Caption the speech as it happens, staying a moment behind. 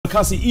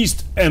Embakasi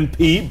East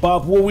MP,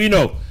 Babu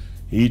Owino.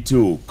 He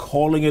too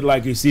calling it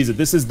like he sees it.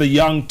 This is the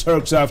young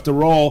Turks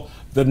after all,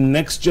 the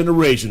next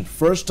generation.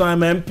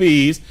 First-time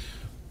MPs.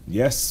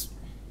 Yes,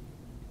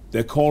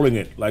 they're calling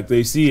it like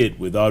they see it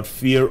without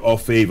fear or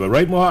favor.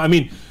 Right, Mohammed? I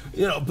mean,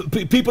 you know,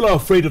 people are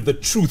afraid of the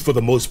truth for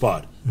the most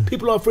part.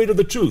 People are afraid of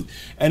the truth.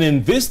 And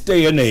in this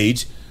day and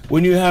age,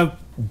 when you have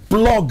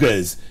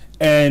bloggers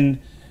and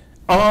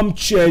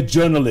armchair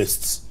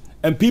journalists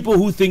and people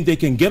who think they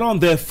can get on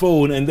their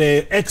phone and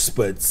they're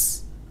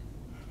experts,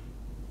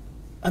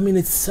 I mean,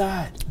 it's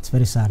sad. It's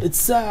very sad. It's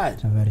sad.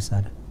 It's very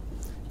sad.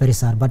 Very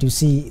sad. But you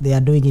see, they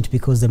are doing it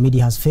because the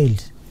media has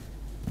failed.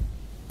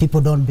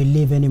 People don't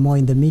believe anymore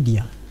in the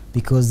media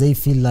because they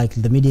feel like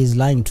the media is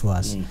lying to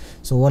us.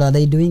 So what are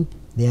they doing?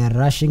 They are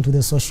rushing to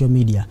the social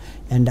media.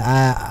 And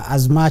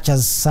as much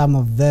as some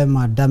of them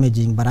are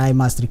damaging, but I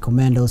must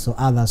recommend also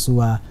others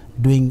who are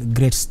doing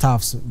great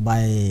stuffs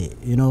by,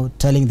 you know,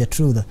 telling the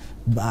truth.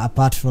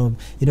 Apart from,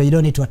 you know, you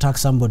don't need to attack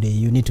somebody.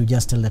 You need to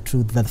just tell the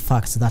truth, the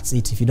facts. That's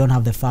it. If you don't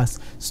have the facts,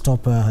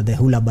 stop the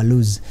hula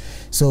baloos.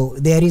 So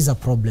there is a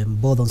problem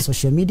both on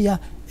social media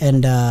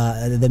and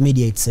the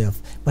media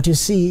itself. But you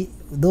see,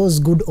 those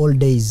good old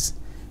days,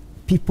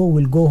 people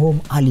will go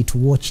home early to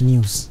watch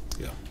news.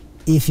 Yeah.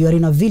 If you are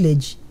in a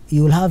village,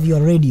 you will have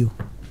your radio.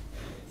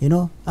 You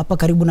know, hapa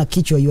karibu na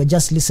kichwa, you are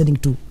just listening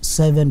to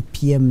 7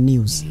 p.m.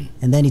 news.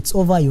 And then it's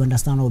over, you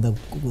understand how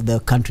the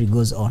country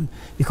goes on.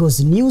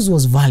 Because news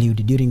was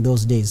valued during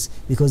those days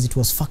because it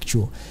was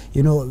factual.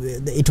 You know,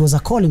 it was a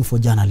calling for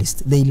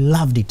journalists. They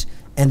loved it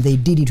and they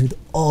did it with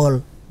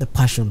all the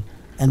passion.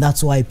 And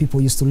that's why people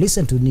used to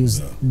listen to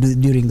news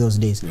during those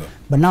days. Yeah.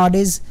 But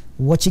nowadays,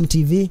 watching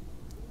TV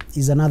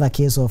is another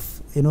case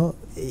of, you know,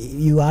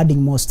 you are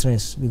adding more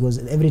stress because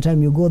every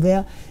time you go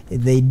there,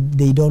 they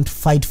don't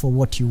fight for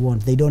what you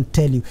want. They don't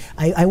tell you.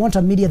 I want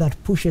a media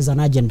that pushes an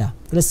agenda.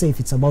 Let's say if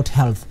it's about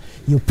health,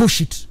 you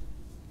push it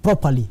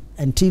properly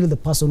until the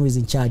person who is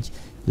in charge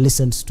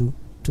listens to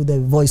the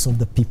voice of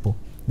the people,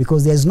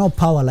 because there's no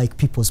power like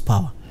people's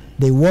power.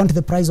 They want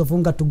the price of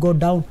unga to go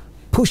down,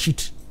 push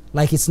it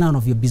like it's none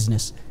of your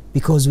business,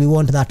 because we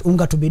want that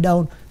unga to be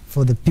down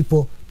for the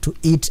people to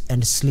eat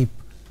and sleep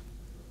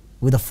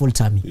with a full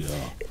tummy. Yeah.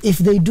 If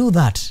they do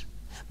that,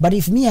 but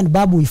if me and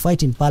Babu we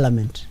fight in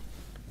parliament,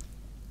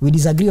 we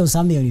disagree on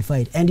something and we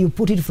fight, and you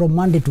put it from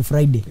Monday to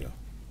Friday,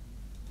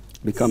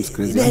 becomes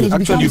crazy.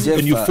 Actually,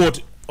 when you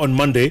fought on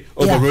Monday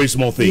over a very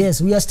small thing.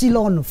 Yes, we are still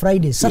on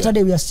Friday.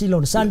 Saturday we are still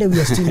on. Sunday we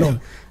are still on.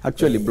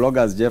 Actually,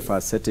 bloggers, Jeff,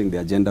 are setting the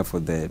agenda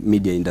for the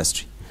media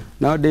industry.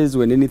 Nowadays,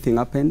 when anything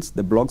happens,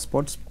 the blog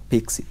spots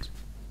picks it.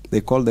 They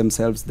call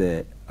themselves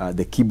the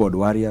keyboard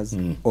warriors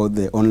or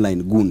the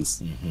online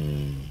goons.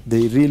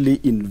 They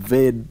really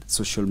invade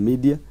social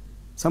media.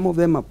 Some of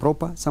them are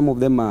proper. Some of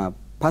them are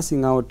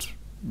passing out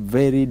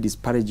very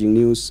disparaging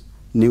news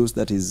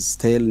that is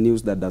stale,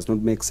 news that does not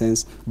make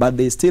sense. But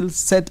they still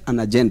set an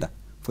agenda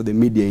for the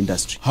media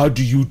industry. How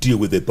do you deal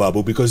with it,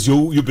 Babu? Because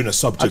you've been a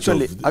subject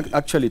of...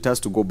 Actually, it has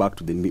to go back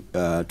to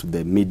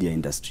the media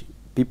industry.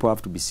 People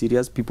have to be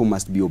serious, people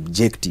must be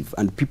objective,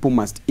 and people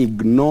must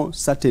ignore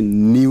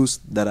certain news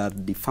that are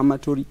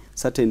defamatory,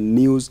 certain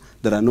news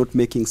that are not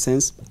making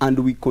sense, and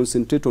we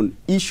concentrate on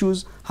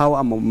issues, how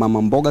a mama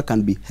mboga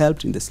can be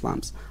helped in the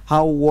slums,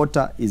 how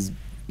water is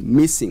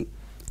missing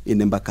in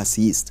Embakasi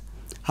East,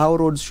 how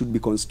roads should be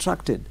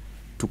constructed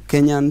to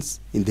Kenyans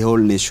in the whole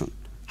nation,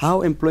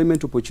 how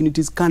employment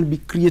opportunities can be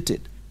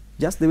created,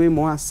 just the way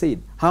Moha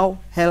said, how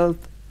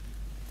health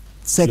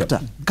sector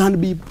can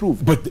be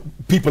improved. But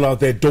people out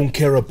there don't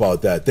care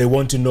about that. They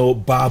want to know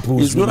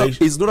Babu's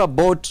relation. It's not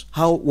about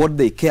what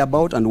they care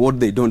about and what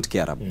they don't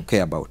care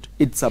about.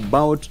 It's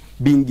about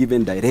being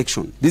given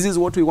direction. This is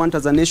what we want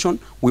as a nation.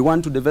 We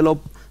want to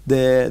develop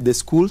the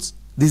schools.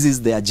 This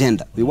is the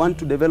agenda. We want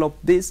to develop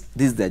this.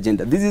 This is the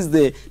agenda. This is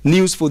the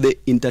news for the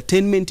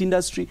entertainment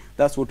industry.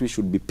 That's what we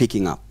should be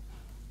picking up.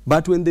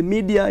 But when the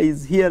media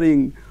is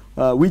hearing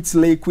which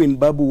slave queen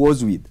Babu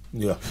was with,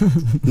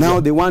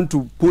 now they want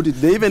to put it,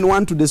 they even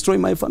want to destroy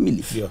my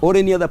family or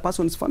any other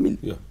person's family.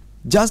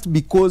 Just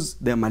because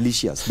they're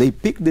malicious. They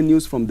pick the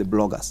news from the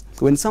bloggers.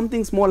 When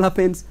something small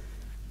happens,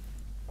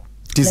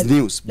 it is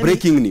news,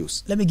 breaking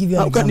news. Let me give you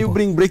an example. How can you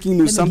bring breaking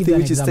news, something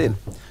which is stale?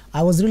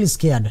 I was really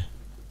scared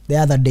the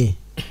other day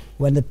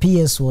when the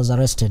PS was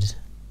arrested.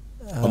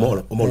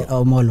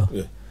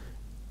 Omolo.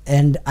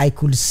 And I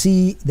could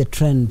see the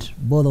trend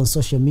both on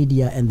social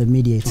media and the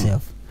media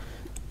itself.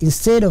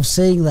 Instead of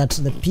saying that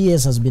the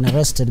PS has been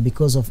arrested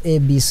because of A,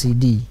 B, C,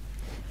 D,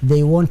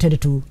 they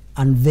wanted to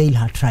unveil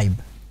her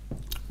tribe.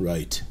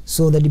 Right.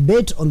 So the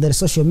debate on the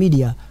social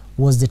media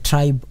was the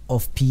tribe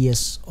of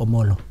PS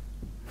Omolo.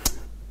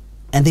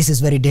 And this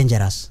is very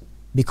dangerous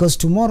because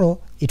tomorrow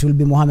it will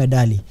be Muhammad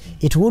Ali.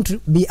 It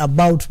won't be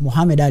about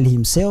Muhammad Ali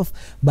himself,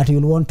 but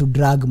you will want to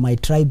drag my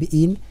tribe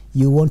in.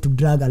 You want to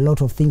drag a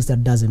lot of things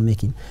that doesn't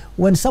make it.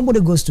 When somebody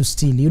goes to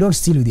steal, you don't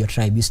steal with your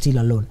tribe, you steal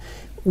alone.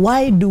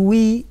 Why do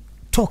we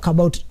talk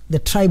about the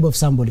tribe of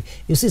somebody?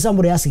 You see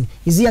somebody asking,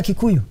 is he a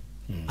Kikuyu?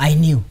 I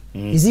knew.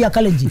 Is he a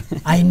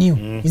Kalenjin? I knew.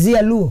 Is he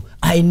a Luo?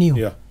 I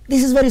knew.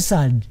 This is very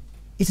sad.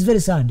 It's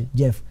very sad,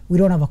 Jeff. We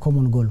don't have a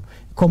common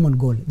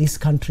goal. This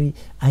country,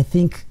 I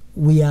think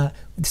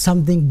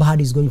something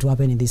bad is going to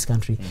happen in this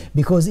country,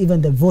 because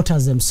even the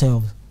voters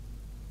themselves,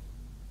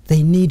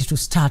 they need to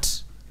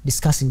start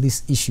discussing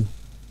this issue.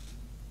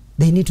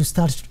 They need to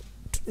start.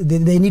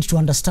 They need to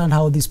understand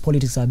how these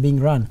politics are being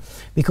run,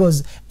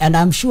 because, and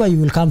I'm sure you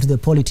will come to the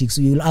politics,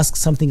 you will ask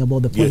something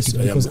about the politics,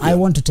 because I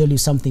want to tell you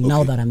something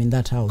now that I'm in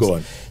that house. Go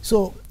on.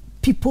 So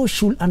people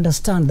should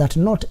understand that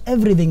not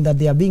everything that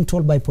they are being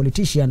told by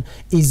politicians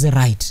is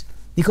right,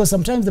 because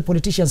sometimes the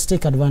politicians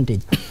take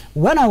advantage.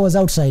 When I was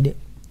outside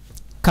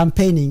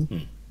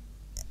campaigning,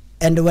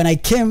 and when I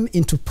came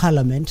into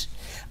parliament,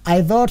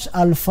 I thought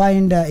I'll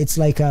find it's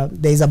like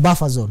there is a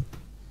buffer zone,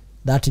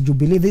 that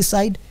Jubilee this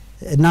side,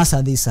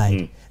 NASA this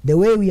side. The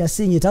way we are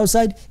seeing it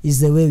outside is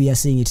the way we are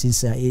seeing it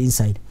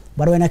inside.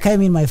 But when I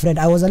came in, my friend,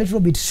 I was a little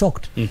bit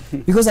shocked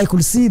because I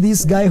could see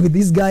this guy with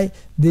this guy.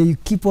 They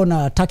keep on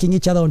attacking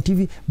each other on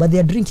TV, but they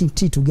are drinking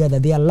tea together.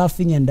 They are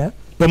laughing and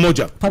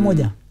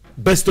Pamoja.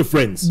 Best of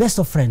friends. Best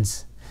of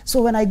friends.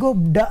 So when I go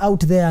out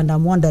there and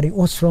I'm wondering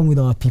what's wrong with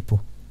our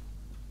people.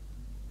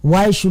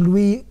 Why should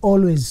we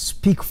always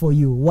speak for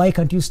you? Why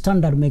can't you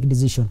stand and make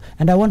decision?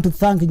 And I want to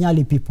thank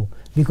Nyali people,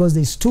 because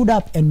they stood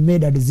up and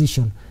made a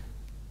decision.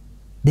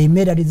 They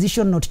made a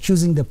decision not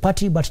choosing the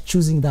party, but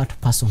choosing that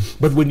person.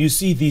 But when you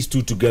see these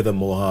two together,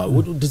 Moha,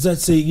 what does that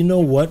say? You know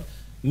what?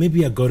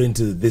 Maybe I got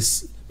into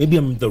this, maybe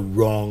I'm in the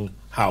wrong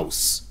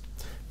house.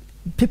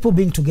 People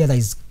being together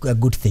is a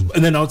good thing.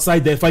 And then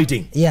outside they're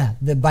fighting. Yeah,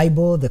 the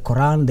Bible, the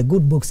Quran, the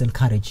good books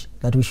encourage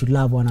that we should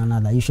love one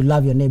another. You should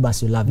love your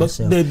neighbors, you love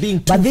yourself. They're being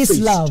but this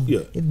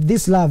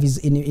love is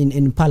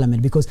in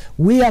parliament, because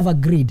we have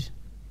agreed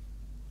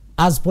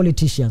as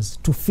politicians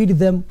to feed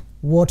them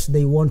what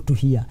they want to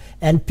hear.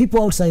 And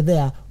people outside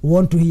there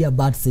want to hear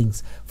bad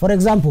things. For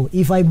example,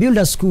 if I build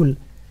a school,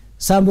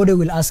 somebody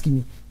will ask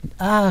me,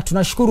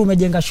 tunashukuru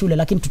umejenga shule,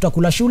 lakini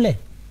tutakula shule?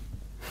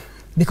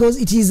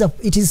 Because it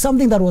is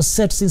something that was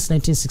set since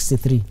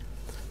 1963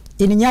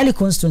 in Nyali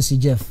constituency,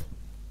 Jeff,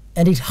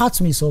 and it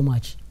hurts me so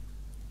much.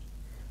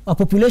 A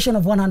population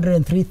of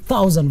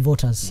 103,000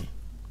 voters.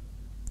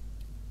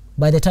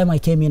 By the time I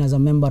came in as a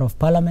member of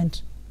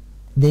parliament,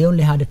 they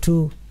only had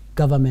 2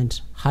 government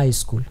high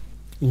school.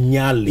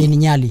 Nyali. In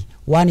Nyali.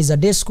 One is a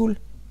day school,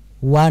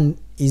 one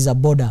is a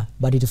border,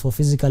 but it is for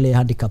physically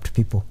handicapped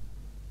people.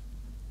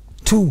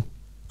 2,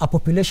 a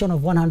population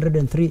of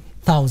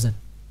 103,000.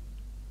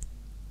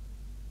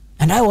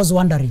 And I was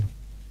wondering,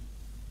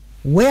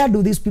 where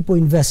do these people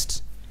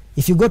invest?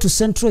 If you go to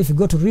Central, if you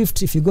go to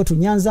Rift, if you go to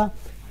Nyanza,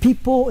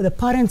 the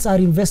parents are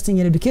investing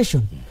in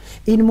education.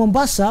 In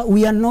Mombasa,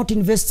 we are not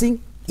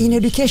investing in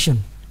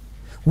education.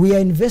 We are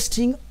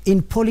investing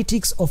in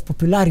politics of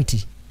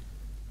popularity.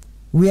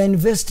 We are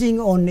investing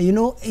on,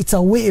 it's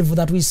a wave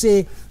that we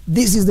say,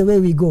 this is the way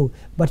we go,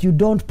 but you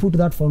don't put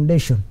that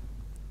foundation.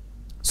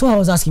 So I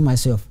was asking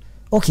myself,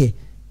 okay,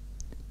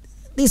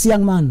 this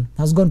young man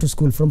has gone to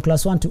school from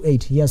class 1 to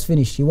 8. He has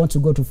finished. He wants to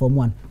go to Form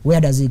 1.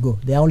 Where does he go?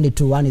 There are only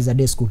 2. One is a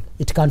day school.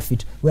 It can't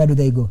fit. Where do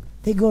they go?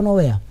 They go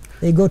nowhere.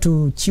 They go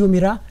to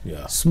Chiumira,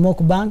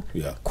 smoke bang,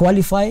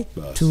 qualify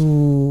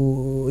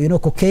to,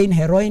 cocaine,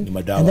 heroin,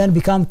 and then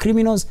become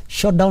criminals,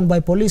 shot down by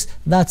police.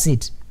 That's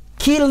it.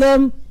 Kill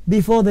them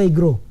before they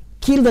grow.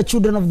 Kill the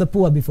children of the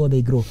poor before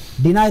they grow.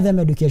 Deny them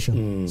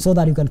education so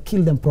that you can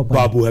kill them properly.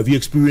 Babu, have you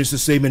experienced the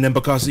same in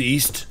Embakasi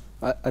East?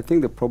 I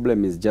think the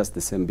problem is just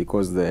the same,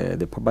 because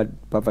the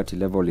poverty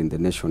level in the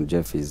nation,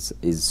 Jeff,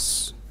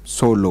 is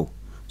so low.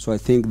 So I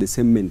think the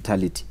same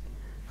mentality.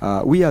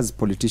 We as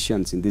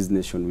politicians in this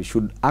nation, we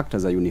should act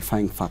as a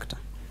unifying factor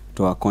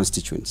to our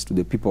constituents, to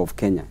the people of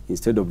Kenya,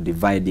 instead of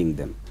dividing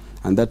them.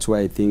 And that's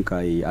why I think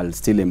I'll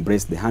still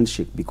embrace the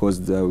handshake,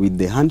 because with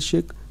the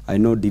handshake, I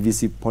know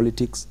divisive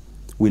politics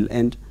will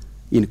end,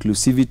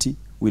 inclusivity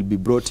will be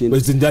brought in. But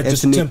isn't that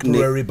just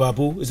temporary,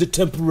 Babu? Is it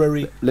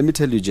temporary? Let me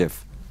tell you,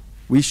 Jeff,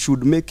 we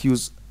should make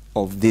use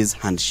of this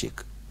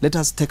handshake. Let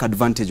us take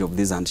advantage of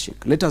this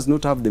handshake. Let us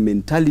not have the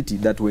mentality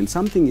that when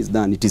something is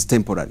done, it is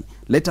temporary.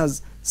 Let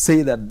us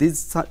say that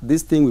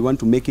this thing, we want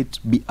to make it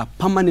be a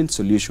permanent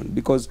solution,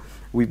 because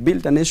we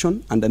built a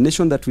nation, and the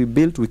nation that we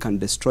built, we can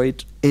destroy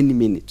it any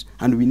minute.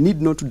 And we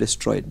need not to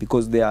destroy it,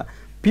 because there are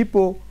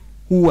people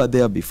who are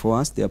there before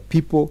us, there are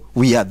people,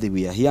 we are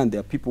here, and there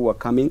are people who are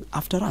coming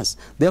after us.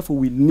 Therefore,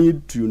 we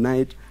need to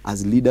unite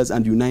as leaders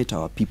and unite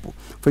our people.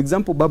 For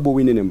example, Babu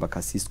Owino in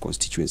Embakasi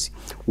constituency.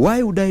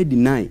 Why would I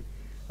deny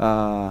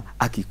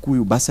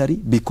Akikuyu bursary?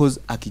 Because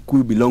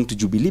Akikuyu belong to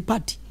Jubilee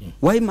Party.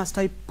 Why must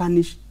I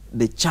punish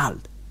the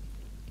child?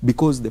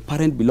 Because the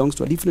parent belongs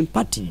to a different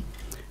party.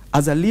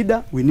 As a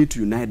leader, we need to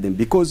unite them,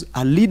 because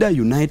a leader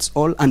unites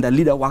all, and a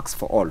leader works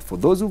for all. For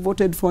those who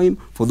voted for him,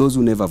 for those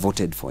who never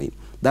voted for him.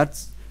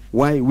 That's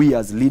why we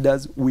as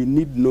leaders, we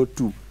need not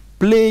to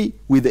play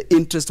with the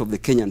interest of the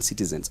Kenyan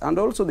citizens. And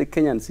also the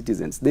Kenyan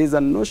citizens, there's a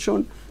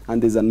notion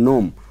and there's a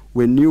norm.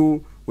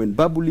 When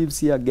Babu lives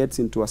here, gets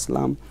into a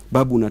slum,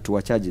 Babu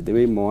natuwachaji, the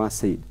way Moa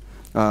said,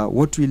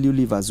 what will you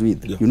leave us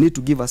with? You need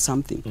to give us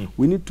something.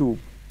 We need to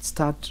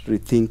start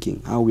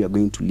rethinking how we are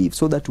going to live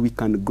so that we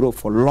can grow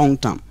for long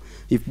term.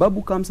 If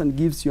Babu comes and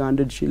gives you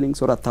 100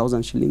 shillings or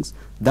 1,000 shillings,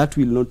 that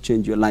will not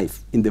change your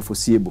life in the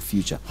foreseeable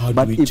future.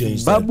 But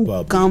if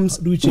Babu comes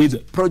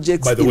with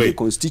projects in the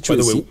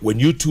constituency... By the way, when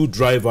you two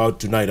drive out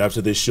tonight after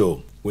this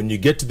show, when you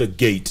get to the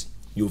gate,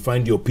 you'll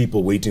find your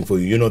people waiting for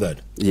you. You know that?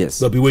 Yes.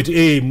 They'll be waiting.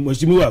 Hey,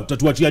 Mheshimiwa,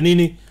 tatuachia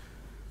nini?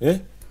 Eh?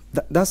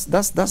 That's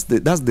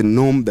the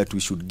norm that we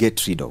should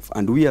get rid of.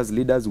 And we as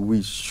leaders,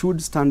 we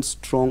should stand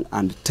strong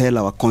and tell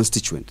our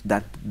constituent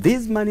that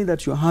this money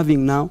that you're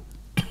having now,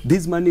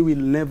 this money will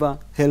never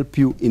help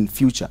you in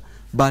future.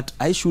 But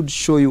I should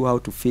show you how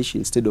to fish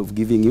instead of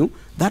giving you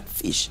that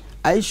fish.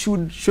 I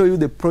should show you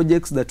the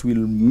projects that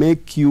will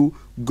make you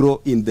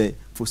grow in the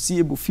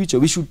foreseeable future.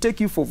 We should take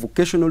you for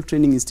vocational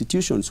training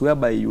institutions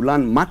whereby you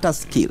learn matter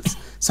skills.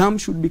 Some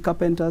should be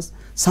carpenters,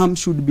 some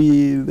should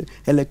be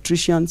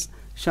electricians,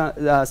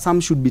 some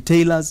should be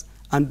tailors,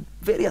 and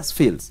various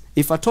fields.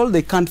 If at all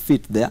they can't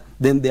fit there,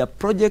 then there are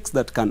projects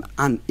that can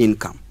earn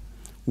income.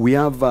 We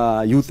have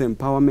youth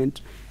empowerment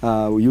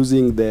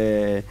using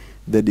the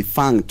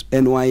defunct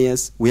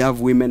NYS. We have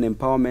women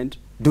empowerment,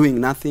 doing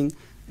nothing.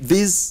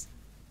 These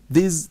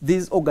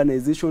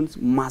organizations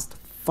must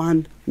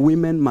fund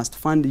women, must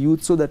fund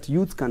youth, so that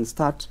youth can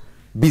start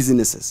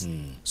businesses,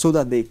 so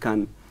that they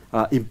can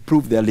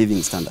improve their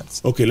living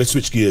standards. Okay, let's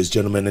switch gears,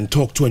 gentlemen, and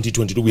talk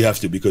 2022. We have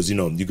to, because you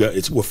know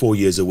we're 4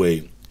 years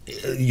away.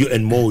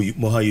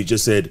 Moha, you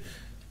just said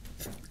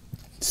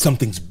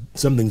something's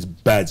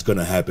bad's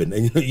gonna happen,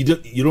 and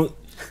you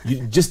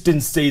just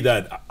didn't say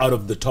that out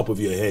of the top of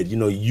your head. You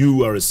know,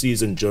 you are a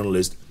seasoned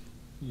journalist.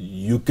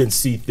 You can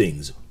see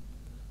things,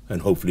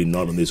 and hopefully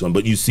not on this one,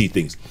 but you see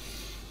things.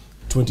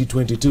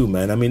 2022,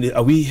 man. I mean,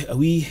 are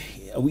we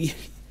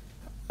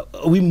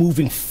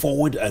moving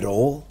forward at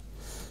all?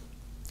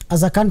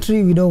 As a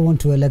country, we don't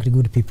want to elect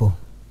good people.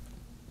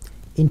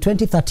 In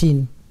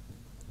 2013,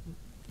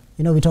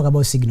 you know, we talk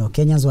about signal.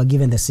 Kenyans were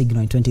given the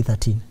signal in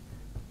 2013.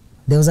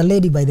 There was a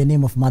lady by the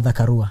name of Martha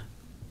Karua.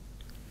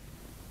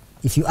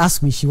 If you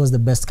ask me, she was the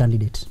best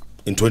candidate.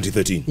 In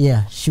 2013?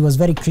 Yeah, she was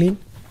very clean,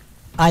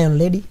 iron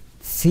lady,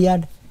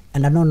 feared,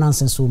 and a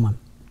no-nonsense woman.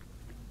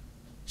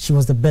 She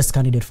was the best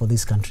candidate for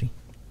this country.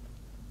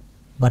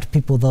 But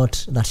people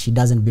thought that she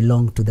doesn't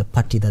belong to the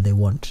party that they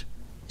want.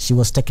 She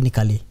was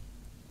technically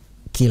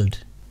killed.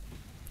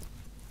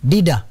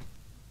 Dida.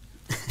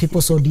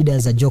 People saw Dida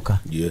as a joker.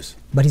 Yes.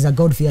 But he's a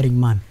God-fearing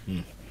man.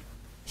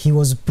 He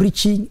was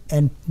preaching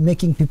and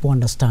making people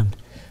understand.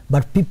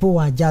 But people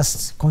were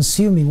just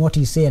consuming what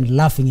he said and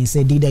laughing and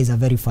say Dida is a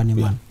very funny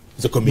man.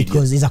 He's a comedian.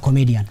 Because he's a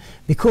comedian.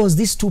 Because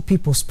these two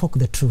people spoke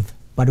the truth,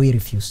 but we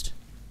refused.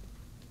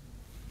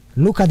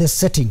 Look at the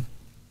setting.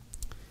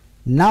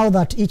 Now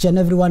that each and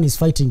everyone is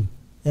fighting,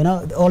 you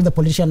know, all the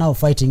politicians now are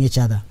fighting each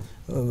other.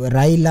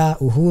 Raila,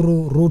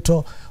 Uhuru,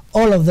 Ruto,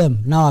 all of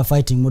them now are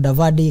fighting.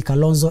 Mudavadi,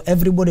 Kalonzo,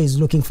 everybody is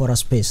looking for a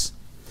space.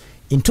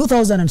 In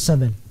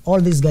 2007, all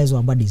these guys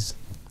were buddies.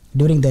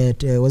 During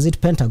the, was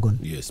it Pentagon?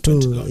 Yes,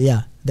 Pentagon.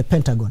 Yeah, the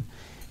Pentagon.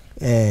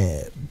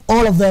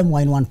 All of them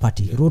were in one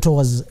party. Yeah.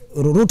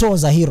 Ruto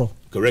was a hero.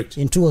 Correct.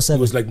 In 2007.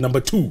 He was like number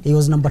 2. He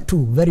was number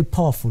 2, very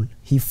powerful.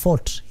 He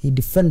fought, he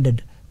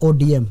defended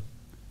ODM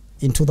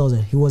in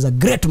 2000. He was a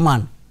great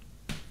man.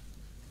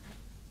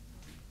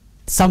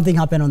 Something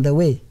happened on the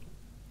way.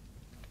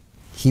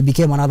 He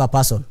became another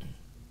person.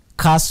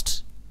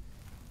 Cast.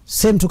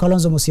 Same to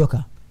Kalonzo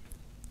Musyoka.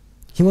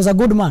 He was a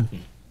good man.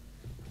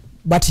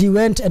 But he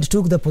went and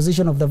took the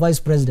position of the vice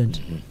president.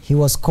 He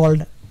was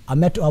called a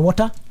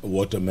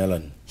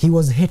watermelon. He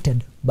was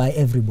hated by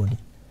everybody.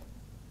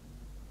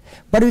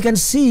 But we can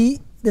see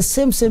the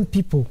same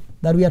people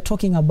that we are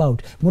talking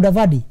about.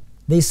 Mudavadi,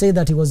 they say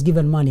that he was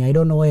given money. I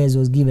don't know where he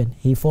was given.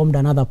 He formed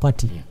another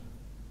party.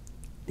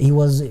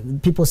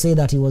 People say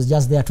that he was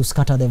just there to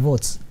scatter the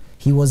votes.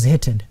 He was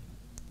hated.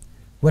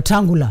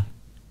 Wetangula,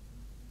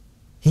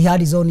 he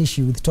had his own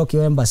issue with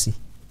Tokyo Embassy.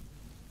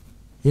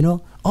 You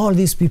know, all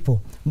these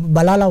people.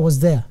 Balala was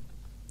there.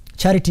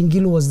 Charity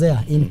Ngilu was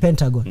there in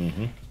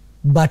Pentagon.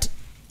 But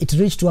it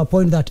reached to a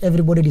point that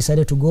everybody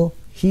decided to go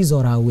his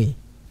or her way.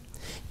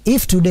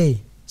 If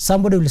today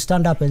somebody will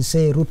stand up and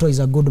say Ruto is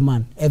a good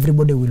man,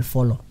 everybody will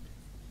follow.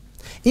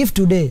 If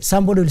today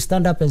somebody will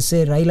stand up and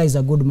say Raila is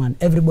a good man,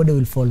 everybody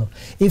will follow.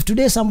 If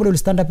today somebody will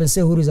stand up and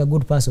say Uhuru is a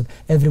good person,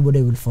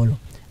 everybody will follow.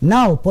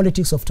 Now,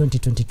 politics of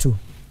 2022.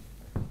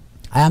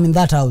 I am in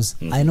that house.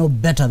 I know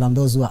better than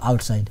those who are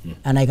outside.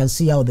 And I can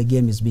see how the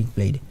game is being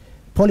played.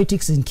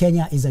 Politics in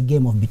Kenya is a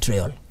game of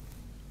betrayal.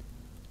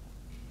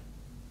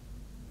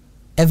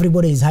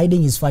 Everybody is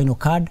hiding his final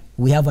card.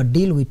 We have a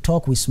deal, we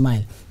talk, we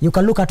smile. You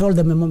can look at all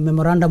the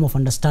memorandum of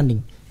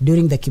understanding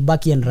during the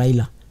Kibaki and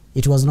Raila.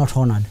 It was not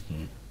honored.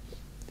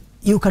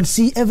 You can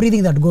see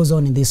everything that goes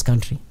on in this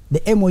country.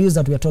 The MOUs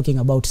that we are talking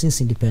about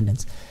since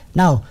independence.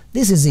 Now,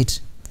 this is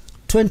it.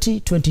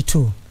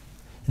 2022.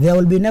 There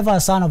will be never a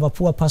son of a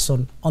poor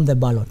person on the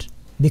ballot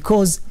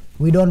because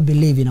we don't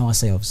believe in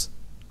ourselves.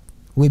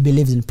 We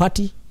believe in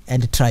party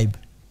and tribe.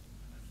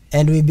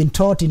 And we've been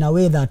taught in a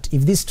way that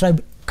if this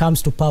tribe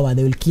comes to power,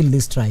 they will kill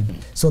this tribe.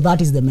 So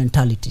that is the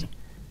mentality.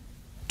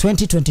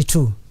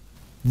 2022,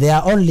 there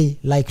are only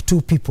like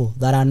 2 people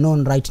that are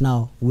known right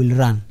now will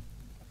run.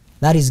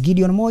 That is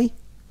Gideon Moi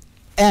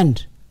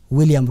and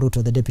William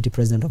Ruto, the Deputy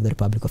President of the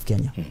Republic of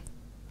Kenya.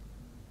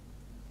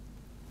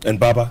 And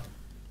Baba?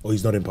 Or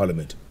he's not in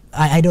parliament?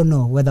 I don't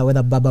know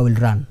whether Baba will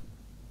run.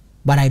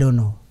 But I don't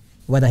know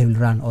whether he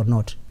will run or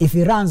not. If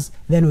he runs,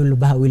 then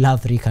we'll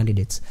have 3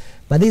 candidates.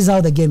 But this is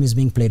how the game is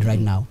being played right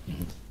now.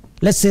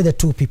 Let's say the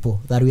 2 people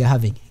that we are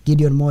having,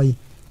 Gideon Moi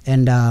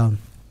and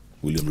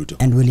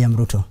William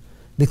Ruto.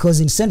 Because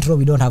in Central,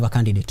 we don't have a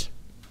candidate.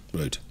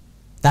 Right.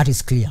 That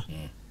is clear.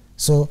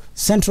 So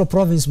Central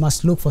Province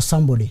must look for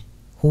somebody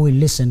who will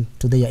listen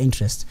to their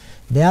interests.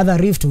 The other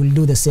Rift will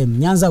do the same.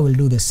 Nyanza will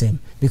do the same,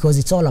 because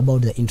it's all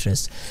about the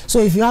interest. So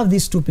if you have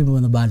these 2 people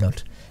on the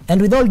ballot, and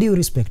with all due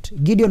respect,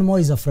 Gideon Moi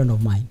is a friend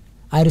of mine.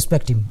 I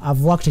respect him.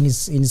 I've worked in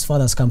his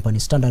father's company,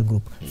 Standard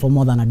Group, for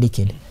more than a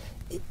decade.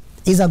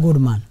 He's a good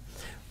man.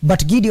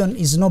 But Gideon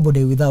is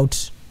nobody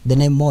without the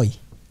name Moi.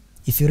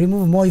 If you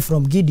remove Moi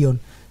from Gideon,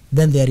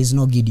 then there is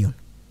no Gideon.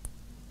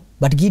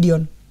 But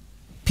Gideon,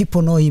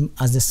 people know him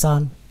as the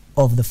son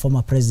of the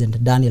former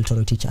president, Daniel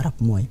Toroitich Arap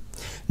Moi.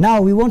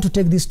 Now, we want to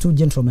take these 2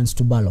 gentlemen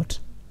to ballot.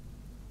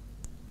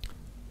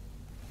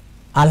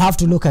 I'll have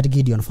to look at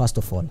Gideon, first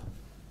of all.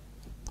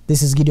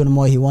 This is Gideon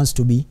Moi, he wants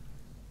to be.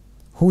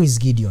 Who is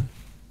Gideon?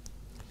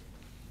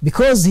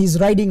 Because he's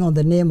riding on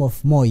the name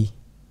of Moi,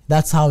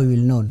 that's how he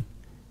will know.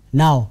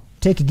 Now,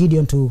 take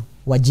Gideon to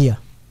Wajir.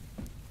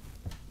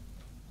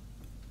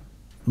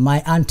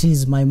 My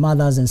aunties, my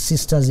mothers and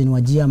sisters in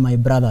Wajir, my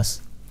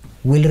brothers,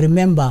 will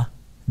remember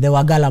the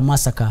Wagala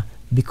massacre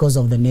because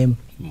of the name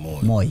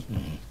Moi.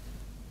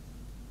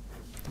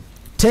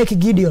 Take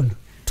Gideon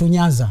to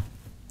Nyanza.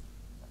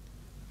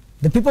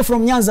 The people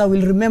from Nyanza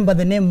will remember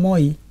the name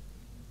Moi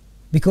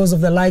because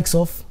of the likes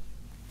of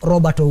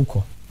Robert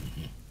Ouko,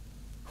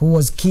 who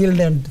was killed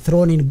and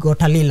thrown in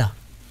Gotalila.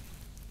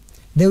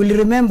 They will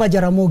remember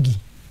Jaramogi,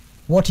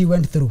 what he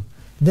went through.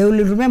 They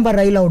will remember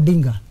Raila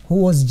Odinga, who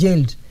was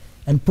jailed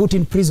and put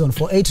in prison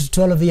for 8 to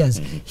 12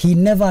 years. He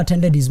never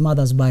attended his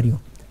mother's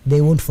burial. They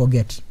won't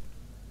forget.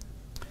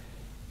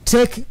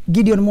 Take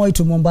Gideon Moi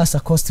to Mombasa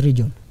Coast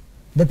region.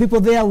 The people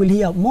there will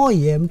hear, Moi,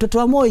 mtoto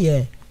wa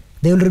Moi.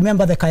 They will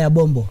remember the Kaya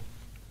Bombo.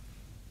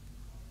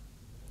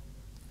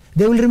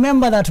 They will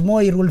remember that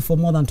Moi ruled for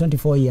more than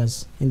 24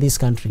 years in this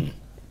country.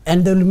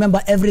 And they will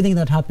remember everything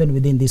that happened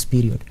within this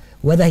period.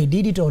 Whether he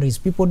did it or his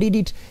people did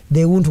it,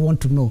 they won't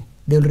want to know.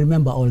 They will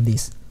remember all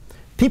this.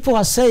 People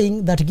are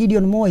saying that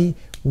Gideon Moi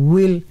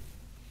will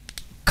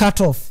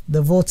cut off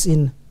the votes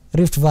in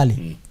Rift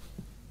Valley.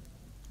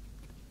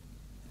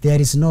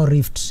 There is no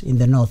rift in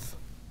the north.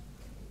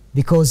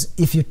 Because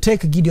if you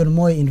take Gideon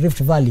Moi in Rift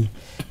Valley,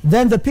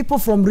 then the people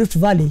from Rift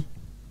Valley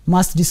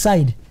must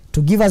decide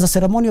to give us a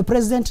ceremonial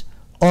president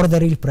or the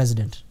real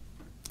president.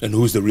 And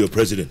who's the real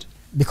president?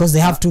 Because they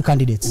have 2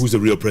 candidates. Who's the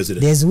real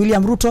president? There's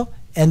William Ruto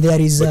and there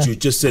is... But you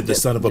just said the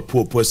son of a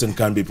poor person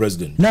can't be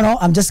president. No,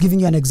 I'm just giving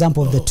you an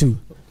example of the 2.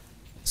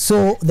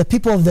 So the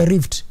people of the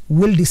Rift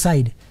will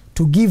decide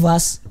to give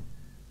us,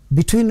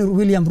 between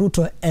William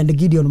Ruto and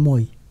Gideon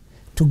Moi,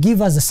 to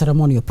give us the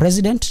ceremonial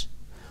president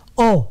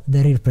or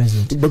the real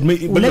president. But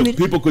look,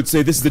 people could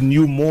say this is the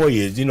new Moi.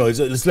 You know,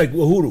 it's like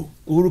Uhuru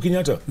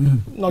Kenyatta.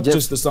 Not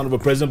just the son of a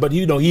president, but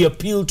he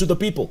appealed to the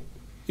people.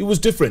 He was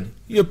different.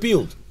 He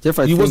appealed. Jeff,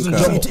 he wasn't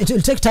it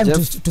will take time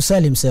to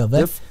sell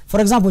himself.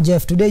 For example,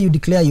 Jeff, today you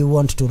declare you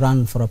want to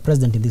run for a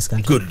president in this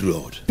country. Good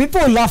Lord.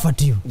 People will laugh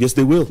at you. Yes,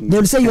 they will. They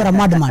will say you are a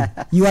madman.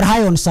 You are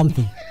high on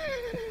something.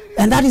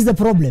 And that is the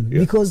problem.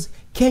 Because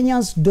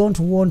Kenyans don't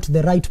want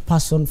the right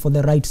person for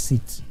the right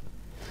seat.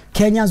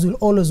 Kenyans will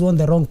always want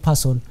the wrong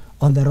person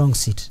on the wrong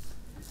seat.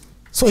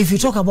 So if you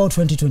talk about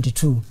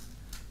 2022,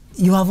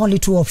 you have only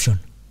 2 options.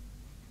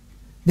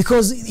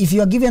 Because if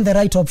you are given the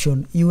right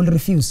option, you will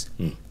refuse.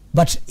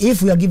 But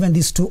if we are given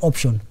these 2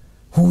 options,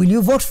 who will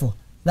you vote for?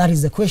 That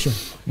is the question.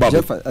 Babu.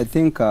 Jeff, I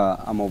think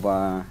I'm of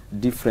a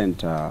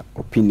different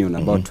opinion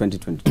about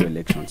 2022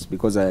 elections,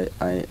 because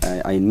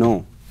I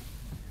know,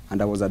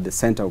 and I was at the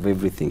center of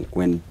everything.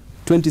 When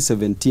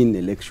 2017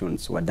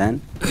 elections were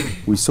done,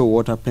 we saw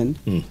what happened,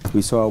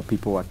 we saw how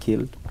people were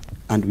killed,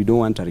 and we don't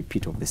want a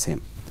repeat of the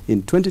same.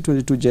 In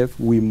 2022, Jeff,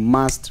 we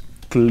must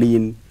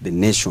clean the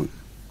nation.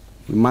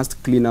 We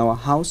must clean our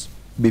house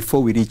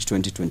before we reach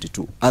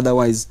 2022.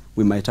 Otherwise,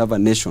 we might have a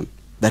nation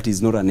that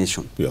is not a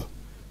nation. Yeah.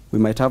 We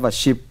might have a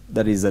ship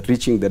that is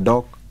reaching the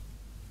dock,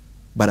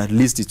 but at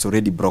least it's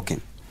already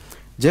broken.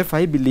 Jeff,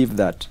 I believe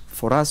that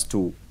for us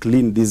to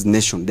clean this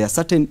nation, there are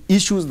certain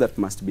issues that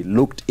must be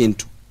looked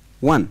into.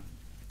 1,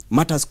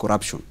 matters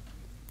corruption.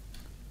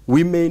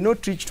 We may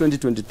not reach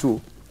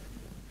 2022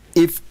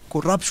 if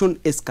corruption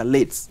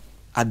escalates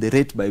at the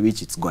rate by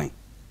which it's going.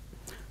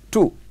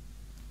 2,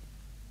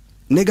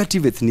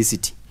 negative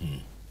ethnicity.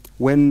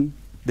 When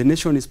the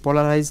nation is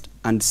polarized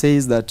and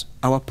says that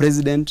our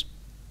president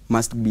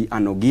must be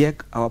an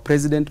Ogiek, our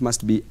president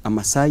must be a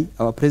Masai,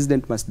 our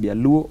president must be a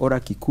Luo or a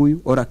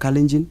Kikuyu or a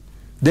Kalenjin,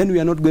 then we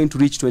are not going to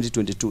reach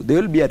 2022.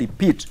 There will be a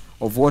repeat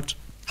of what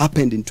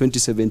happened in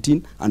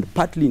 2017 and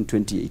partly in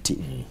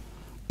 2018.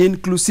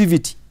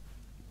 Inclusivity.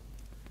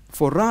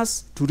 For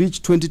us to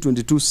reach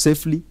 2022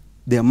 safely,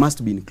 there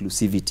must be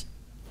inclusivity,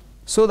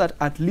 so that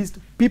at least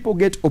people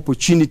get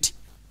opportunity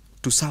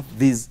to serve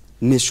this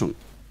nation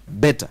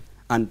better.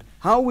 And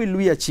how will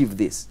we achieve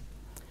this?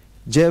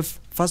 Jeff,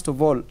 first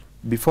of all,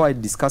 before I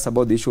discuss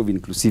about the issue of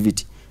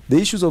inclusivity, the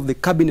issues of the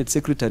cabinet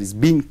secretaries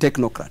being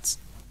technocrats,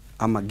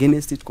 I'm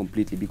against it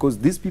completely, because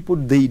these people,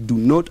 they do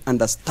not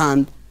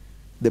understand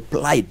the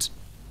plight,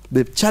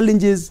 the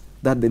challenges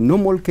that the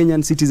normal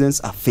Kenyan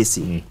citizens are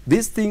facing.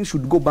 This thing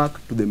should go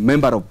back to the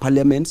member of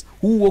parliaments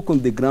who work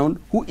on the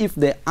ground, who, if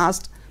they're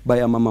asked by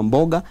a mama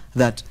mboga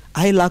that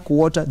I lack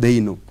water, they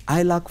know.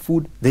 I lack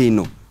food, they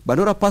know. But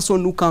not a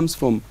person who comes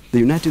from the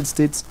United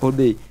States or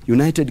the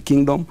United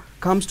Kingdom,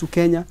 comes to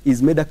Kenya,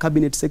 is made a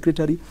cabinet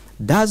secretary,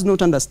 does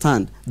not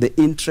understand the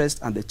interest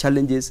and the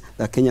challenges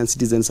that Kenyan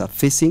citizens are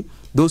facing.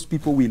 Those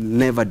people will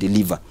never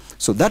deliver.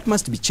 So that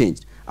must be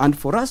changed. And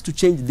for us to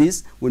change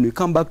this, when we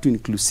come back to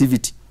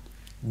inclusivity,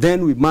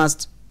 then we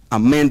must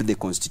amend the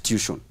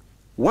constitution.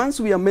 Once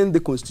we amend the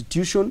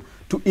constitution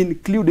to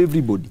include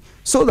everybody,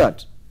 so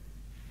that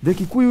the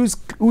Kikuyu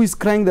who is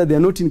crying that they are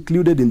not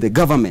included in the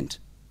government,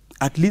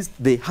 at least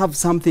they have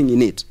something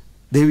in it,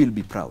 they will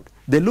be proud.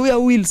 The lawyer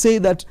will say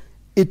that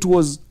it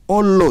was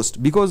all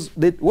lost, because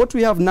what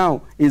we have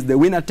now is the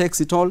winner takes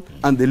it all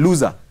and the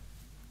loser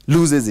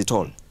loses it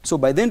all. So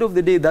by the end of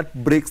the day,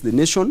 that breaks the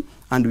nation,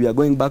 and we are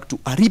going back to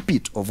a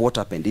repeat of what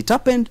happened. It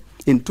happened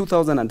in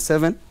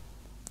 2007,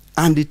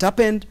 and it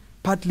happened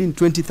partly in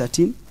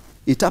 2013.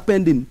 It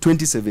happened in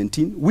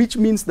 2017, which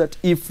means that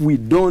if we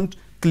don't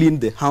clean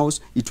the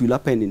house, it will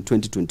happen in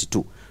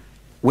 2022.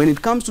 When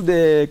it comes to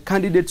the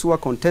candidates who are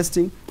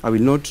contesting, I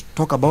will not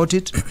talk about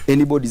it.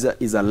 Anybody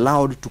is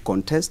allowed to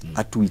contest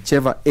at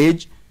whichever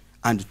age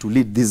and to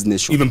lead this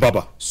nation. Even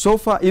Baba? So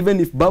far, even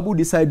if Babu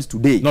decides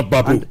today. Not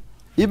Babu.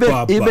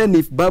 Even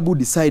if Babu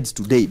decides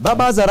today,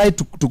 Baba has a right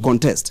to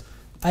contest.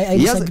 I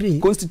disagree.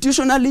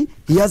 Constitutionally,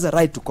 he has a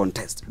right to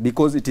contest,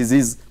 because it is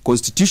his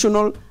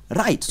constitutional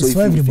right. So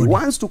if he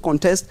wants to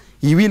contest,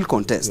 he will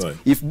contest. Right.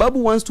 If Babu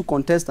wants to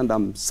contest, and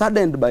I'm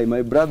saddened by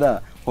my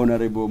brother,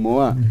 Honorable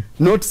Moa,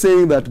 not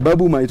saying that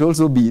Babu might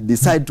also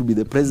decide to be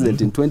the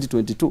president in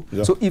 2022.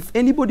 Yeah. So if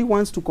anybody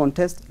wants to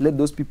contest, let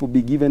those people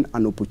be given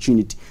an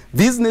opportunity.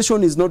 This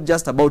nation is not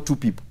just about two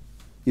people.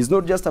 It's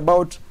not just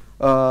about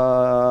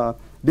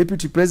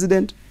Deputy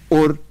President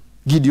or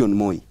Gideon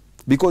Moi.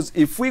 Because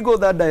if we go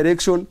that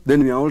direction,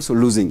 then we are also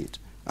losing it.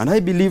 And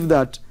I believe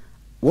that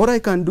what I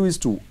can do is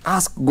to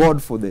ask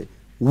God for the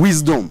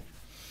wisdom,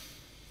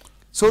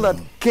 so that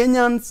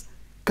Kenyans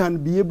can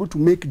be able to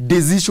make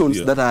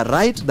decisions that are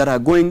right, that are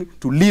going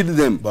to lead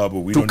them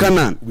Babu, to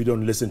Canaan. We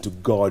don't listen to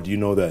God, you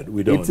know that.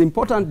 We don't. It's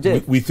important,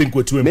 Jeff. We think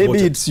we're too important.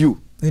 Maybe it's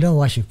you. We don't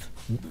worship.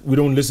 We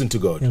don't listen to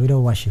God. Yeah, we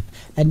don't worship.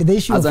 And the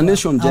issue as a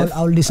nation, Jeff,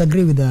 I'll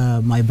disagree with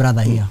my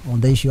brother here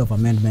on the issue of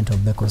amendment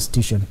of the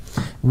constitution.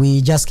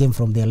 We just came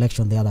from the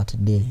election the other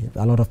day.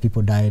 A lot of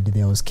people died.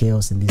 There was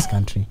chaos in this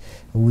country.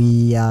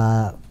 We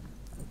are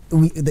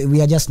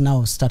just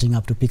now starting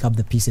up to pick up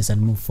the pieces and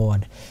move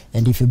forward.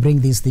 And if you bring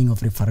this thing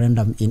of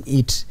referendum in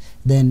it,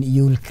 then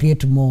you will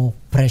create more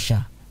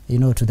pressure,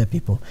 to the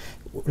people.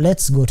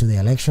 Let's go to the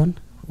election.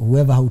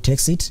 Whoever who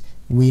takes it,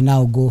 we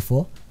now go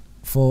for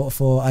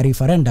a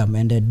referendum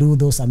and do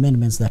those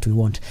amendments that we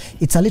want.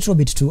 It's a little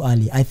bit too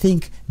early. I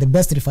think the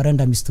best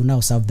referendum is to now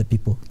serve the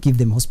people, give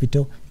them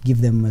hospital, give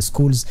them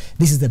schools.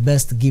 This is the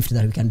best gift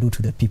that we can do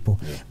to the people.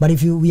 Yeah. But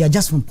if we are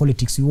just from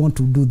politics, we want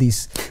to do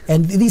this.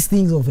 And these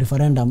things of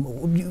referendum,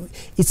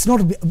 it's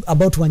not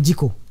about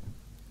Wanjiko.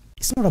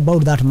 It's not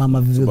about that,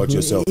 Mama. It's about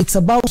yourself. It's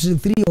about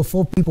 3 or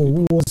 4 people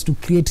who wants to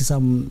create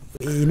some,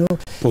 But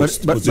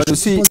you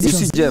see,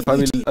 Jeff,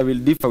 I will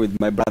differ with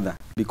my brother,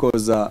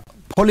 because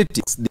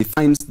politics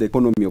defines the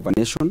economy of a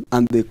nation,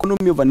 and the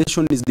economy of a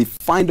nation is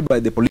defined by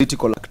the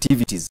political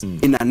activities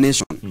in a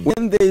nation.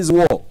 When there is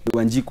war, the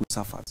Wanjiku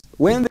suffers.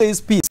 When there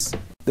is peace,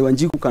 the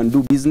Wanjiku can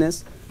do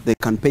business, they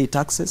can pay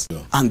taxes,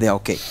 and they're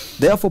okay.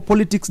 Therefore,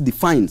 politics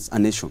defines a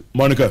nation.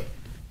 Monica,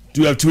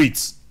 do you have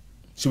tweets?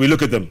 Should we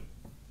look at them?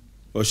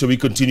 Or should we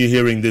continue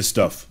hearing this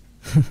stuff?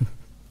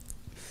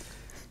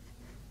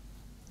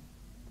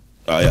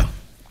 Yeah.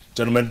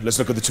 Gentlemen, let's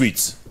look at the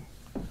tweets.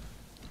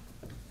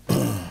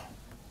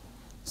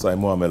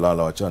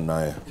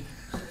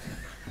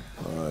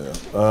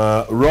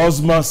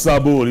 Rosma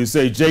Sabul, you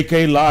say,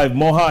 JK Live,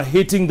 Moha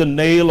hitting the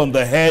nail on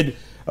the head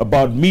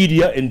about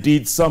media.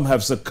 Indeed, some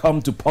have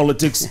succumbed to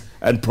politics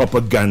and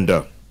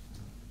propaganda.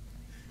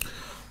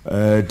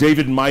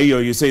 David Mayo,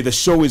 you say, the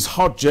show is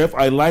hot, Jeff.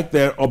 I like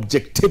their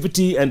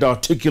objectivity and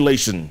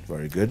articulation.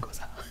 Very good.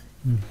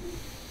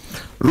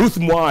 Ruth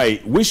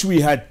Mwai, wish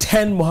we had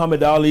 10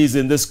 Muhammad Alis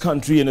in this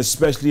country, and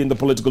especially in the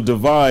political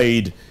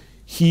divide.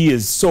 He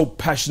is so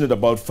passionate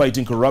about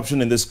fighting corruption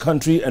in this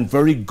country and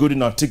very good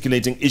in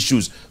articulating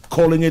issues,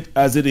 calling it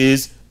as it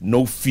is,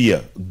 no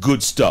fear.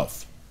 Good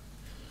stuff.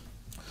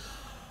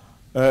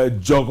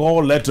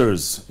 Jogor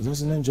Letters. Is that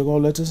his name,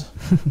 Jogor Letters?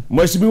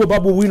 Mheshimiwa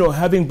Babu Owino,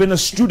 having been a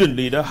student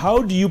leader,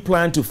 how do you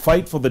plan to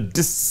fight for the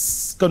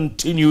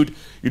discontinued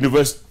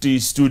university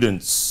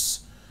students?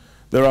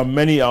 There are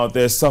many out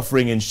there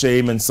suffering in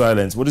shame and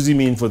silence. What does he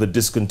mean for the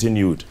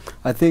discontinued?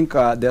 I think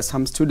there are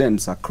some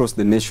students across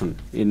the nation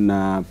in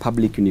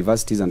public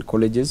universities and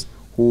colleges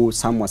who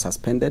some were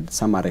suspended,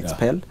 some are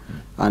expelled.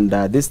 Yeah. And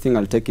this thing,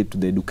 I'll take it to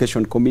the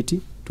education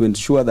committee to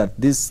ensure that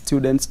these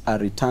students are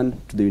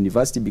returned to the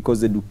university,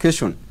 because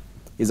education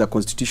is a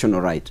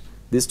constitutional right.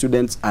 These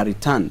students are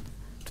returned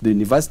to the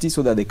university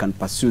so that they can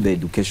pursue their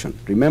education.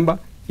 Remember,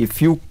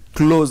 if you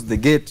close the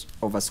gate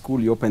of a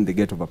school, you open the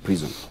gate of a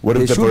prison. What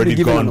if they've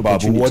already gone,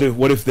 Babu?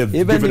 What if they've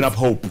given up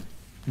hope?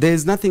 There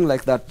is nothing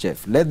like that,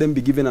 Jeff. Let them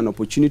be given an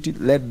opportunity.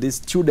 Let these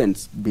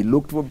students be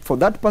looked for. For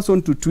that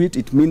person to tweet,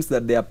 it means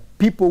that there are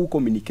people who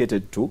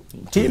communicated to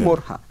him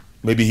or her.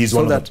 Maybe he's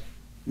one of them.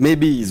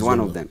 Maybe he's one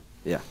of them.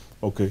 Yeah.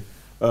 Okay.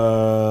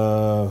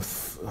 I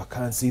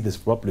can't see this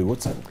properly.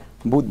 What's that?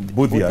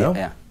 Budhia,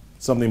 yeah?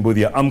 Something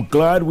Budhia. I'm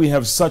glad we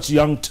have such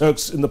young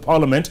Turks in the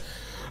parliament.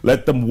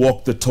 Let them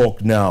walk the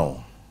talk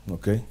now.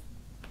 Okay.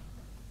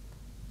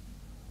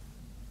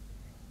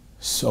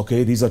 So,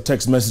 okay, these are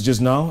text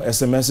messages now,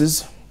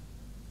 SMSs.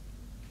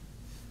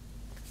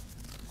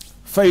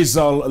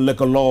 Faisal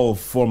Lekalov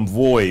from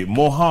Voi.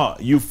 Moha,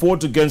 you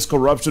fought against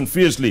corruption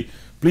fiercely.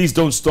 Please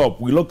don't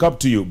stop. We look up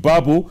to you.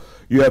 Babu,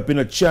 you have been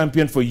a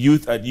champion for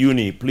youth at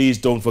uni. Please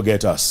don't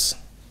forget us.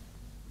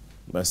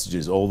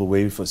 Messages all the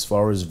way as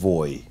far as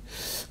Voi.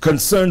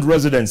 Concerned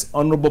residents,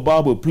 Honorable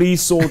Babu,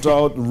 please sort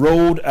out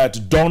road at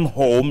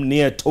Donholm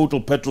near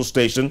Total Petrol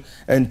Station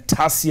and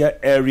Tasia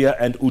area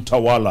and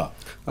Utawala.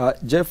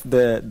 Jeff,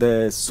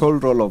 the sole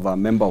role of a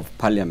member of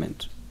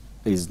parliament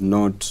is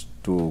not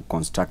to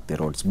construct the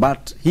roads,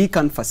 but he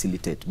can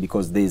facilitate,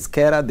 because there is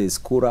Kera, there is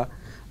Kura,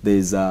 there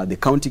is the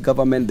county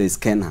government, there is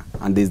Kenya,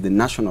 and there is the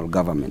national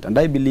government. And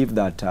I believe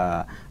that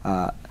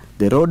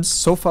the roads,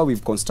 so far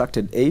we've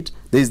constructed 8.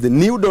 There is the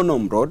new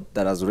Donholm road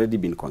that has already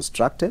been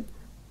constructed,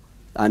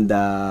 and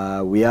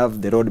we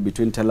have the road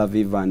between Tel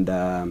Aviv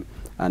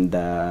and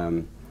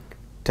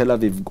Tel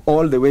Aviv,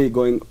 all the way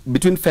going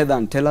between Feather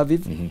and Tel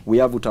Aviv. We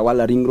have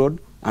Utawala Ring Road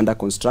under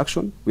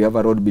construction. We have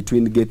a road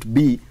between Gate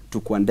B to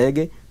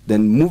Kwandege,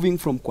 then moving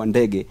from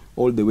Kwandege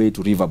all the way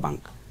to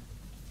Riverbank,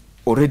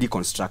 already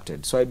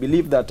constructed. So I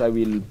believe that I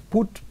will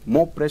put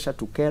more pressure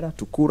to Kera,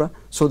 to Kura,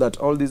 so that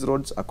all these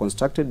roads are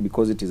constructed,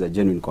 because it is a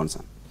genuine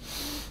concern.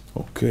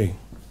 Okay.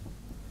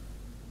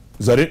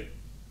 Is that it?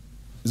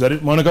 Is that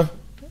it, Monica?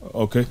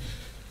 Okay.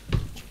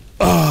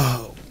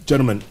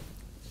 Gentlemen,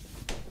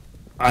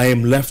 I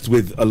am left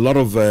with a lot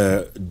of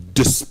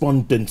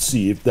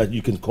despondency, if that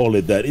you can call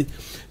it that.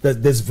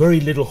 That there's very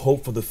little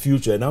hope for the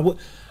future. And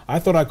I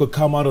thought I could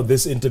come out of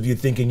this interview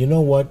thinking, you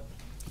know what?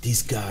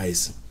 These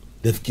guys,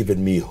 they've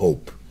given me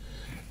hope.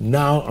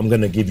 Now I'm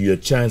going to give you a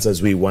chance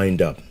as we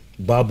wind up.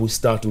 Babu,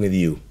 starting with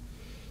you.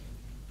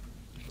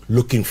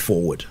 Looking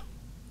forward,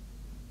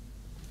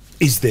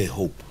 is there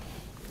hope?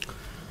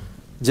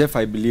 Jeff,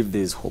 I believe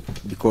there is hope,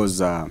 because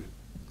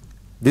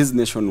this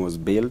nation was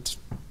built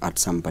at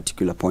some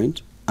particular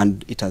point,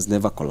 and it has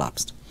never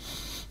collapsed.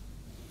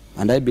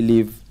 And I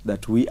believe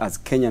that we as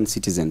Kenyan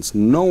citizens,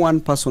 no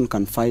one person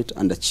can fight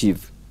and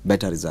achieve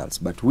better results.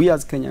 But we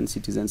as Kenyan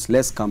citizens,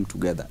 let's come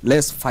together.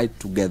 Let's fight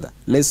together.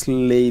 Let's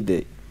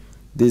lay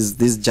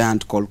this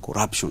giant called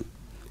corruption.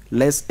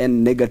 Let's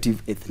end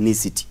negative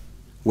ethnicity.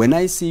 When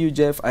I see you,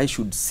 Jeff, I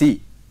should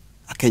see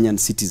a Kenyan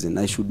citizen.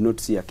 I should not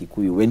see a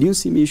Kikuyu. When you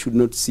see me, you should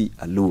not see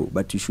a Luo,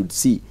 but you should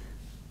see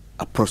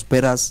a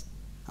prosperous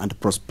and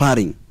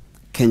prospering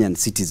Kenyan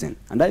citizen.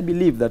 And I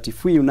believe that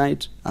if we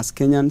unite as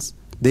Kenyans,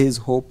 there is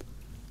hope.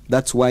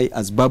 That's why,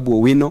 as Babu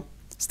Owino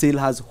still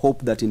has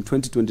hope that in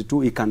 2022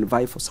 he can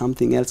vie for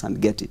something else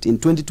and get it. In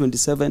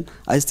 2027,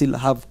 I still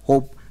have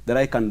hope that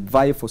I can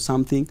vie for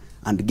something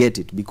and get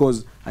it,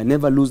 because I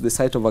never lose the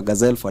sight of a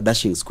gazelle for a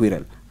dashing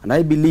squirrel. And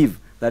I believe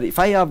that if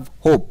I have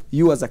hope,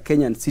 you as a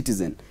Kenyan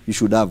citizen, you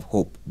should have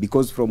hope.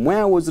 Because from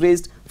where I was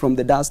raised, from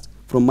the dust,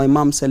 from my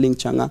mom selling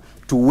changa,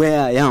 to where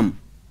I am,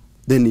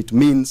 then it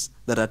means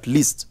that at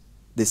least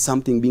there's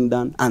something being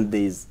done, and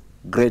there is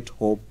great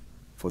hope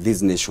for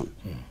this nation.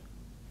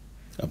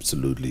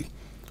 Absolutely.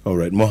 All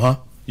right, Moha,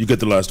 you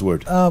get the last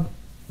word.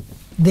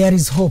 There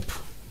is hope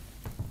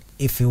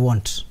if you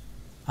want.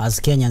 As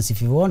Kenyans,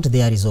 if you want,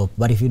 there is hope.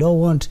 But if you don't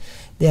want,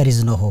 there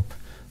is no hope.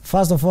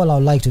 First of all, I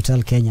would like to tell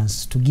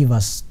Kenyans to give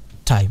us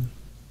time.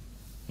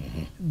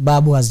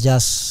 Babu has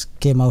just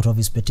came out of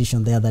his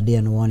petition the other day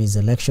and won his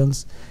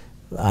elections.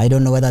 I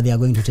don't know whether they are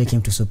going to take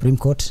him to Supreme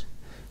Court.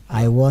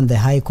 I won the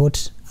High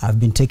Court. I've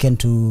been taken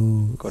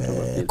to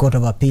Court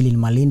of Appeal in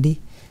Malindi.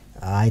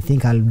 I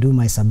think I'll do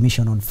my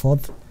submission on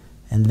 4th,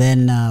 and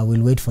then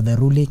we'll wait for the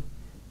ruling.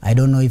 I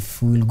don't know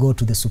if we will go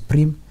to the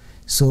Supreme.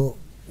 So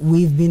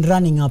we've been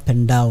running up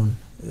and down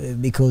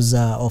because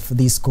of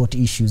these court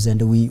issues,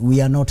 and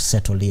we are not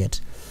settled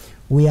yet.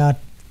 We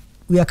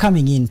we are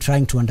coming in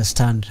trying to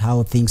understand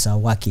how things are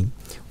working.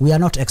 We are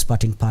not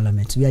expert in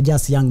parliament. We are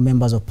just young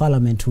members of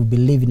parliament who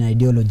believe in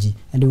ideology,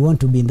 and we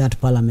want to be in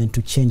that parliament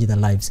to change their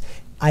lives.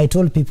 I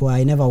told people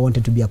I never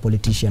wanted to be a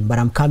politician, but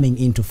I'm coming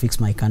in to fix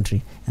my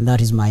country, and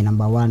that is my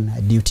number one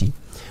duty.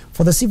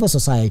 For the civil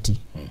society,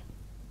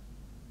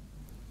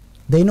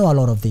 they know a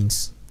lot of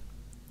things.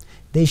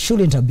 They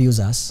shouldn't abuse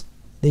us.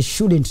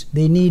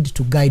 They need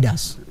to guide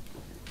us.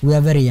 We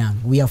are very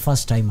young. We are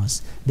first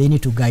timers. They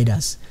need to guide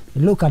us.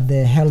 Look at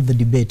the health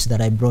debate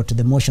that I brought,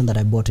 the motion that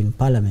I brought in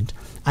parliament.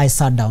 I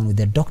sat down with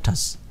the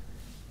doctors.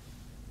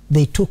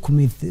 They took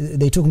me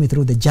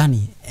through the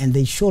journey, and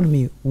they showed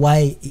me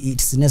why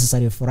it's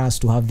necessary for us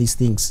to have these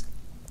things.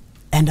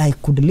 And I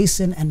could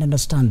listen and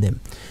understand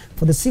them.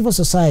 For the civil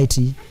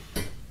society,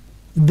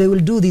 they will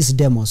do these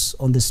demos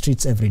on the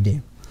streets every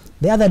day.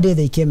 The other day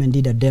they came and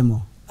did a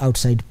demo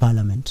outside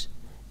parliament.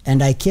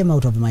 And I came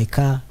out of my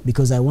car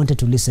because I wanted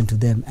to listen to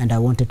them and I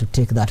wanted to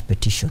take that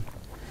petition.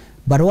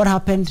 But what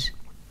happened?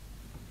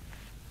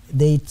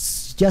 They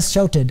just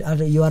shouted,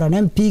 you are an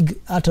MP,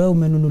 ata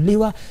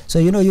umenunuliwa. So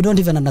you don't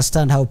even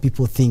understand how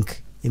people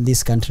think in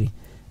this country.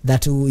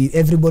 That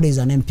everybody is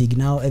an MP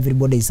now,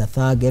 everybody is a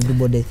thug,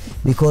 everybody,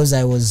 because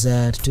I was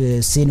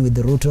seen with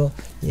the Ruto,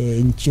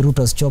 in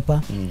Ruto's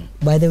chopper.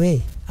 By the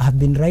way, I have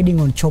been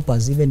riding on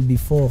choppers even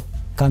before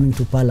coming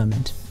to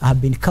parliament. I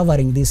have been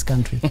covering this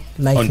country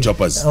like on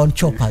choppers. On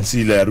choppers.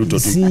 See the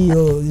Ruto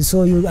too.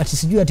 So you at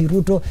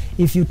Ruto,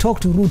 if you talk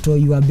to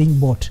Ruto, you are being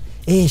bought.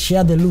 Hey,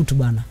 share the loot,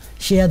 bana.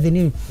 Share the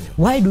new.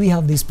 Why do we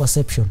have this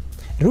perception?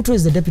 Ruto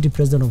is the deputy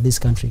president of this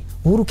country.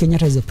 Uhuru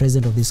Kenyatta is the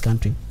president of this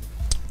country.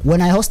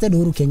 When I hosted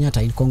Uhuru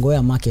Kenyatta in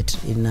Kongoya Market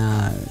in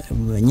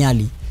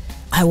Nyali,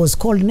 I was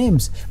called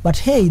names. But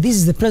hey, this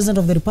is the president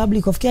of the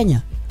Republic of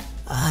Kenya.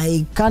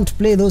 I can't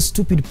play those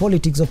stupid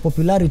politics of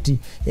popularity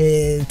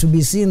to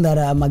be seen that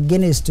I'm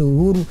against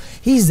Uhuru.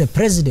 He is the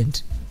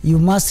president. You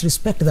must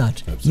respect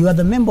that. Absolutely. You are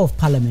the member of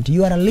parliament.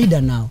 You are a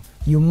leader now.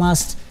 You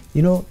must,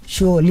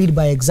 lead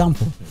by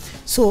example.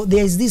 So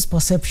there is this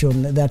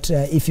perception that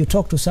if you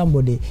talk to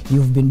somebody,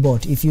 you've been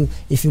bought. If you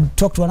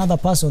talk to another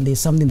person,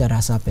 there's something that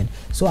has happened.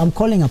 So I'm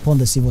calling upon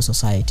the civil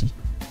society.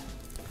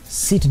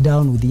 Sit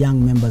down with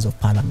young members of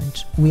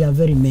parliament. We are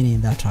very many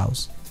in that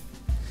house.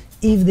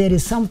 If there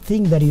is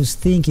something that you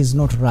think is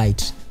not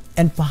right,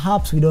 and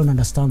perhaps we don't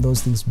understand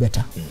those things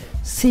better,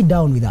 sit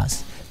down with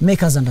us,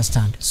 make us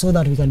understand, so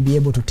that we can be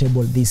able to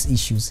table these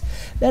issues.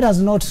 Let us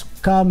not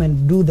come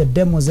and do the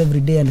demos every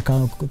day and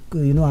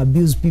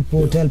abuse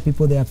people, tell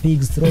people they are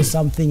pigs, throw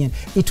something, and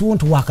it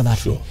won't work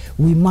that way.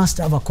 We must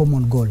have a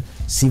common goal.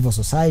 Civil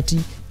society,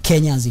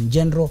 Kenyans in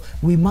general,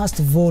 we must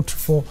vote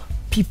for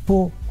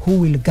people who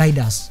will guide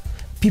us,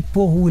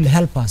 people who will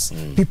help us,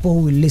 people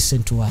who will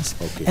listen to us.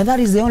 Okay. And that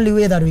is the only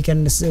way that we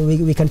can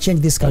change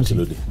this country.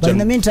 Absolutely. But in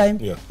the meantime,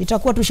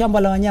 itakuwa tu shamba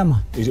la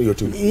wanyama.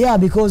 Yeah,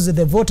 because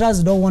the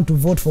voters don't want to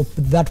vote for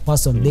that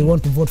person. They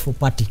want to vote for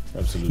party.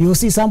 Absolutely. You will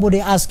see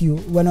somebody ask you,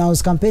 when I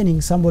was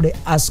campaigning, somebody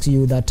asked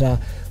you that,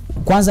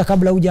 kwanza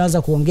kabla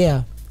hujaanza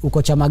kuongea,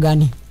 uko chama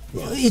gani?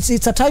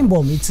 It's a time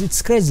bomb.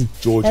 It's crazy.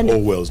 George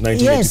Orwell's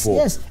 1984.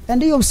 Yes.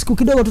 And hiyo siku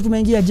kidogo tu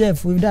tumeingia,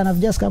 Jeff. I've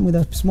just come with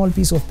a small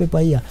piece of paper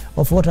here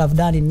of what I've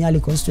done in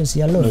Nyali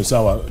constituency alone. No,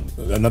 sawa.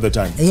 Another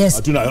time.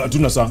 Yes.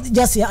 Atuna sa.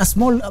 Just a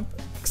small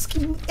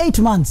 8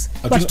 months.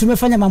 But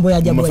tumefanya mambo ya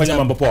ajabu. Tumefanya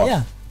mambo poa.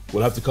 Yeah.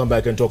 We'll have to come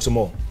back and talk some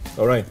more.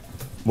 All right.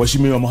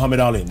 Mheshimiwa Mohammed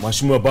Ali,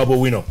 Mheshimiwa Babu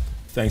Owino,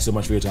 thanks so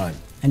much for your time.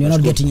 And you're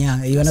not getting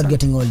young. You're not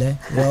getting old, eh?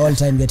 You're all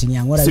time getting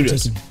young. What are you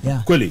taking?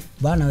 Yeah. Kweli?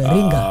 Bana we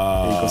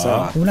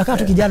ringa. Unakaa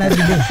tu kijana every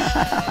day.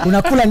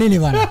 Unakula nini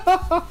bana?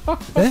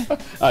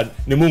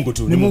 Ni Mungu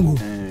tu. Ni Mungu.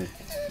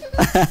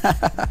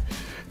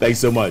 Thanks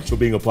so much for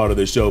being a part of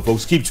the show.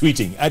 Folks, keep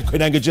tweeting at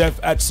Koinange Jeff,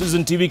 at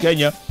Citizen TV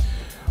Kenya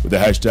with the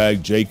hashtag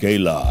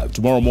JKLive.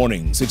 Tomorrow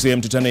morning, 6 a.m.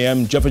 to 10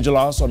 a.m., Jeff and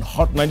Jalas on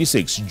Hot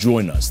 96.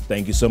 Join us.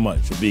 Thank you so much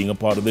for being a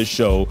part of this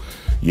show.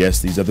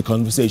 Yes, these are the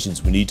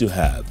conversations we need to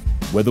have.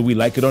 Whether we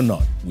like it or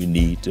not, we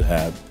need to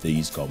have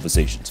these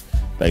conversations.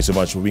 Thanks so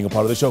much for being a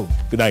part of the show.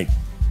 Good night.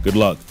 Good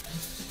luck.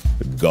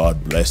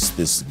 God bless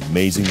this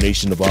amazing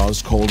nation of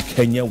ours called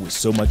Kenya with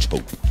so much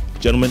hope.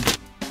 Gentlemen,